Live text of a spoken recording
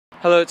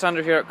Hello, it's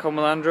Andrew here at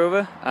Coleman Land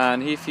Rover,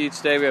 and here for you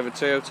today we have a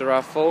Toyota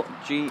RAV4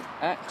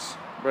 GX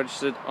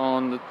registered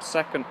on the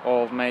 2nd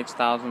of May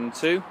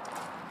 2002.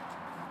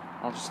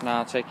 I'll just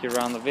now take you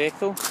around the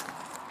vehicle.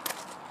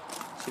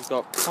 So you've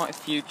got quite a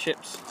few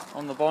chips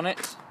on the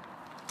bonnet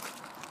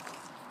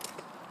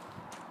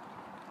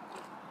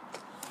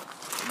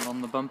and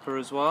on the bumper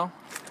as well.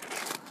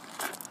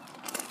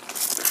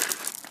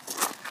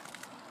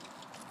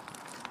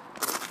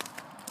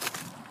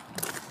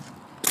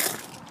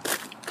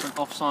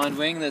 Offside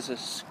wing, there's a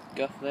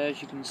scuff there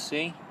as you can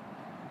see.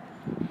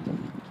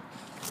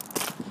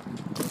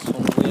 This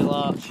on the wheel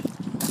arch.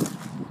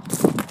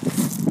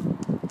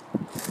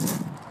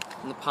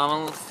 On the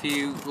panel, a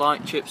few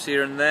light chips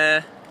here and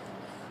there.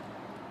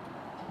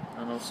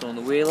 And also on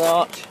the wheel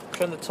arch.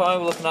 Trim the tyre,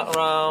 we're looking at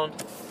around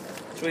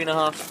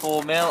 3.5 to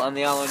 4 mil, and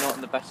the alloy not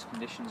in the best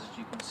conditions as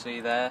you can see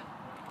there.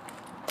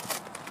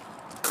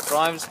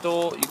 Driver's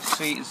door, you can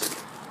see it's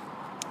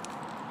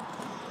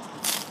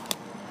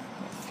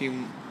a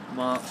few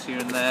marks here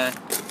and there,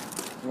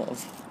 a lot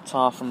of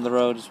tar from the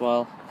road as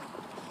well,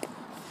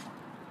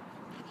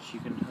 which you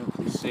can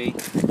hopefully see.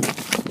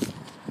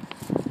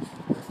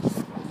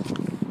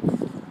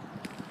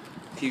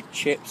 A few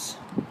chips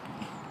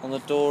on the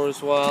door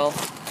as well,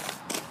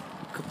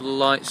 a couple of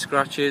light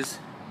scratches.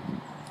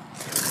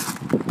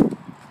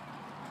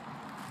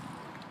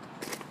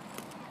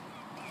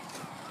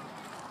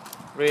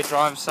 Rear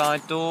driver's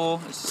side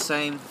door, it's the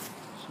same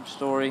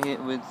story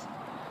here with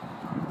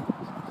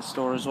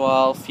store as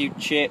well, a few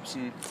chips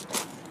and a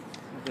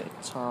bit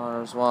of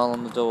tar as well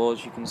on the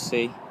doors, you can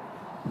see.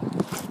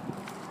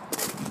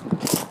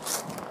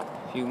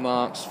 A few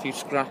marks, a few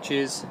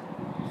scratches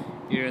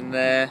here and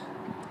there.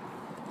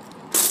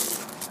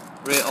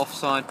 Rear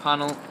offside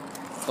panel,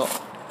 got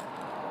a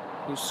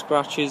few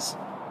scratches,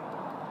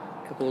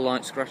 a couple of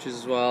light scratches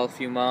as well, a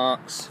few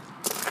marks.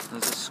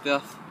 There's a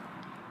scuff,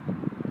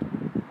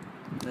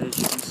 as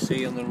you can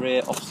see on the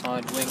rear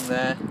offside wing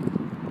there.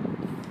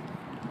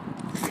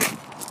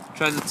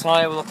 Tread the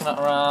tyre, we're looking at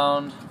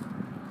around,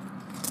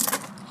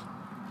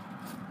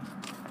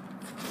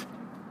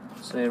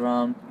 say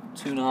around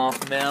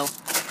 2.5 mil.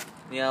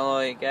 The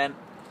alloy again, a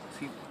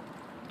few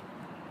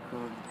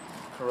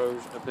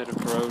corrosion, a bit of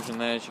corrosion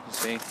there as you can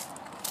see,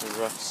 the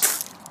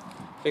ruts.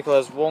 Vehicle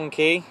has one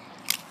key.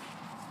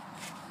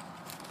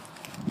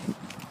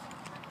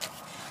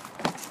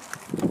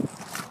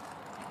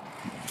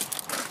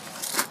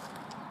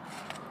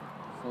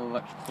 Full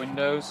electric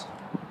windows.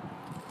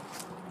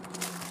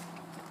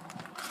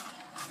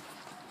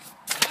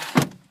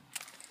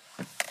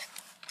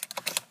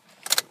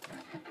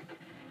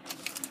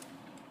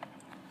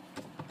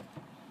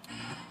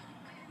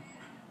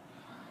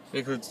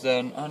 Vehicle's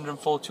done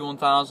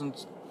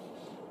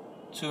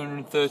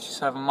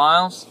 141,237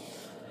 miles.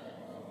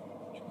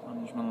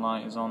 Management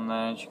light is on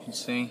there as you can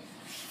see.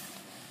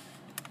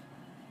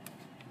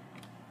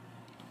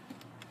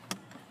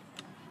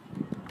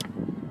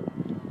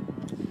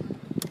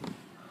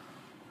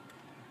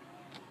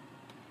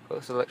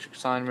 Both electric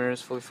side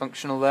mirrors fully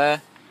functional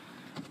there.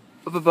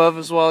 Up above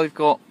as well you've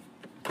got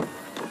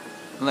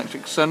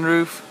electric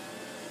sunroof,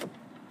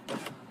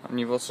 and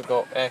you've also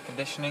got air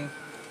conditioning.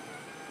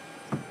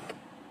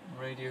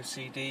 Radio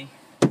CD.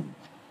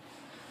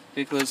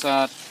 Vehicle has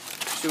had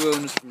 2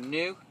 owners from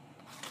new.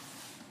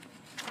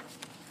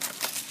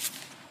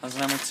 Has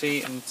an MOT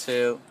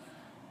until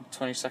the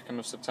 22nd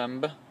of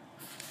September.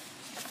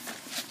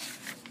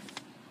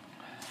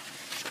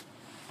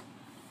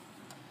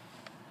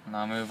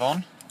 Now move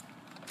on.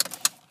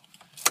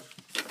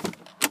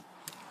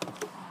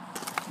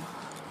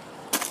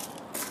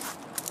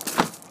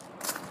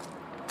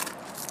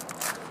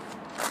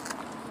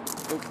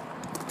 Oh,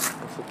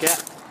 don't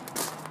forget.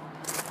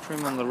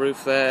 Trim on the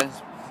roof there,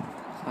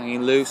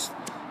 hanging loose,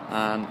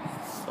 and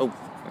a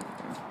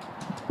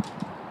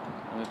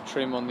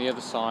trim on the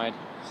other side,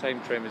 same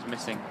trim is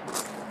missing.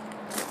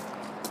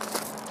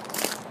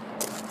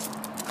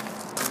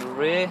 On the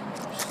rear,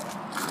 just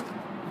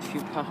a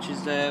few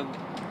patches there, we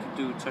could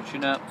do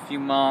touching up, a few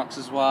marks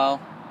as well.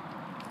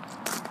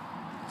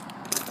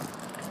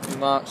 A few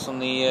marks on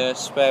the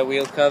spare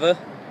wheel cover,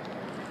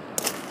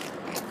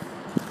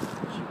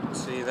 as you can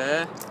see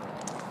there.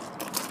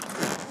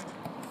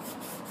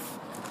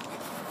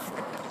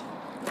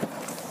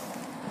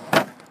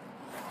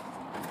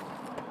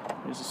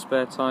 There's a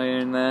spare tyre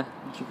in there,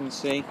 as you can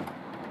see.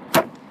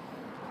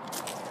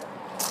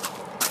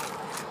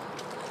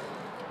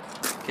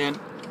 Again,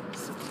 a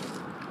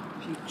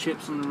few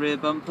chips on the rear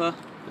bumper,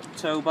 bit of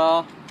tow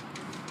bar,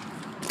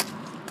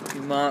 a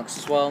few marks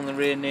as well on the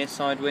rear near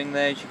side wing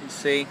there, as you can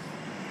see.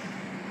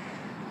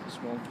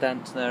 Small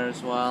dent there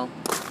as well.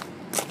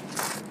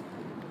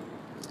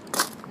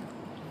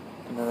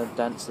 Another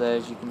dent there,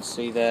 as you can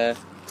see there.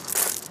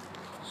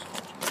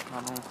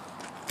 Panel.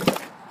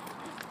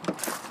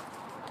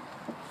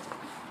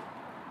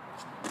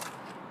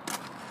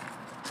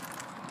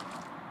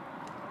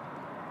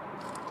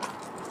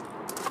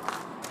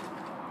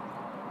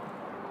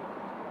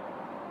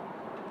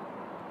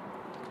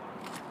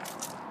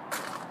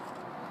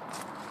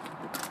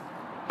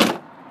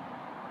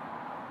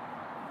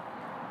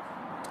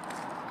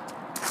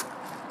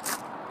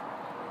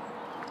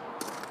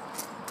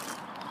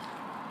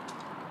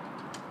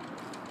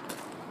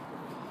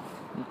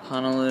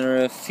 panel.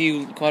 There are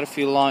quite a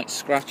few light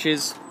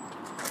scratches,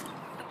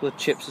 a couple of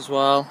chips as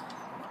well.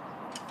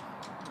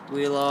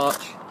 Wheel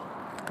arch,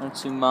 1 or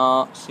 2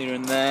 marks here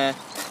and there.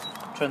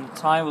 Tread the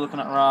tyre, we're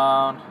looking at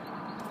around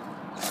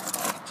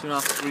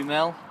 2.5–3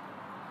 mil.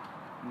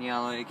 And the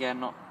alloy again,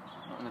 not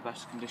in the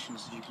best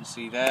conditions as you can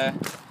see there.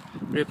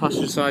 Rear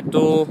passenger side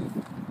door,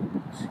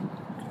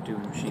 do a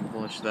machine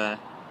polish there.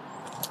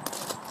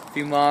 A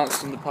few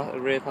marks on the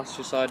rear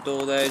passenger side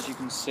door there, as you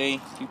can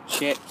see, a few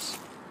chips.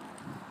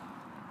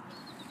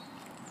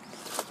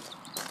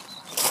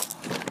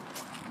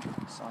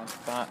 Side to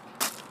back.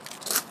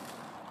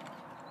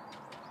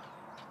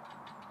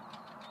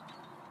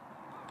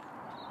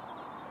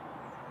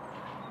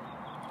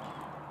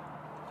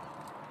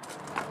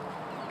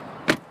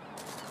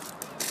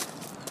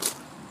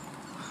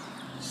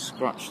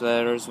 Scratch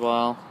there as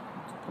well.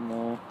 A couple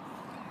more.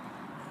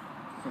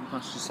 Front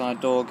passenger side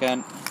door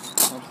again.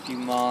 A few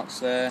marks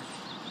there, as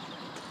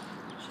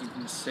you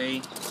can see.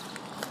 Just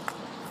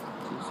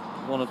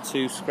 1 or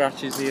 2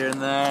 scratches here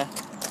and there.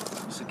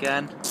 Once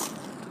again,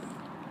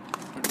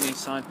 front rear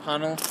side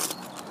panel.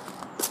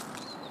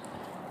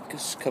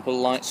 Just a couple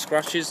of light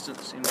scratches.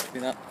 Doesn't seem to be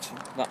that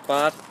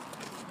bad.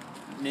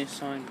 Near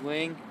side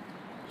wing.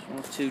 Just 1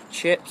 or 2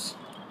 chips.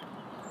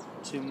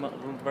 2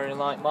 very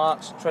light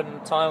marks. Treading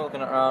the tyre,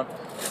 looking at around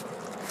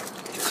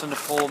just under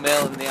 4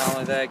 mil in the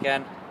alloy there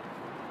again.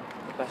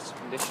 The best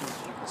conditions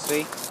as you can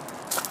see.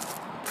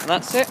 And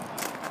that's it.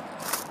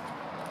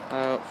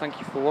 Thank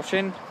you for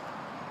watching.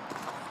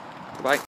 Bye.